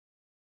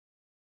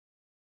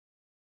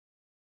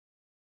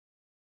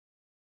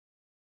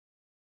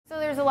So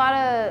there's a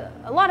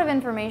lot of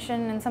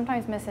information and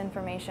sometimes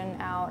misinformation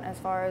out as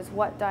far as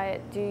what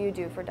diet do you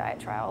do for diet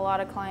trial. A lot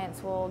of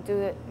clients will do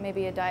it,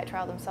 maybe a diet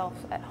trial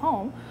themselves at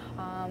home,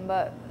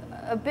 but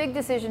a big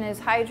decision is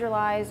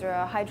hydrolyzed or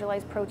a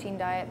hydrolyzed protein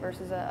diet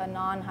versus a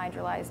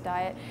non-hydrolyzed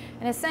diet.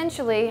 And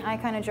essentially, I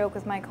kind of joke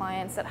with my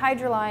clients that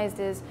hydrolyzed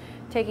is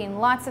taking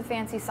lots of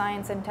fancy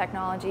science and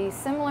technology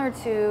similar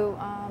to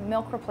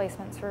milk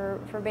replacements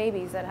for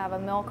babies that have a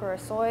milk or a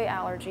soy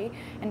allergy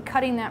and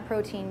cutting that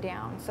protein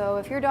down. So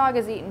if your dog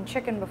has eaten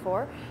chicken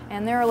before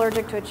and they're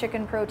allergic to a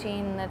chicken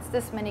protein that's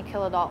this many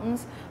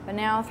kilodaltons, but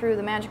now through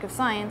the magic of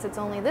science it's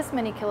only this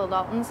many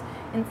kilodaltons,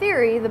 in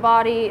theory the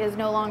body is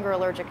no longer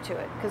allergic to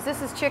it. Because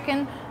this is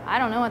chicken, I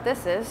don't know what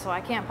this is, so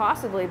I can't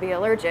possibly be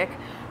allergic.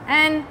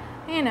 And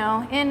you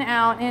know, in,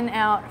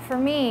 out. For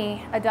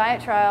me, a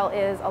diet trial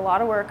is a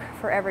lot of work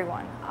for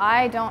everyone.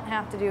 I don't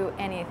have to do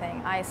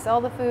anything. I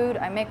sell the food,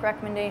 I make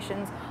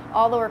recommendations,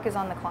 all the work is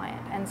on the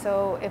client. And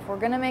so if we're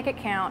gonna make it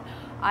count,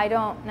 I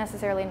don't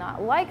necessarily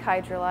not like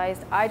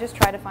hydrolyzed, I just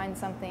try to find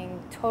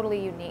something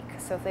totally unique.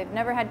 So if they've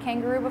never had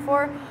kangaroo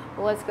before,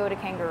 well, let's go to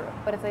kangaroo.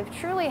 But if they've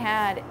truly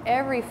had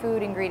every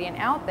food ingredient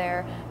out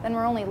there, then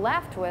we're only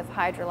left with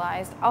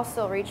hydrolyzed, I'll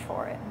still reach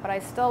for it. But I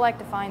still like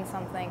to find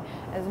something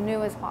as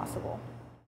new as possible.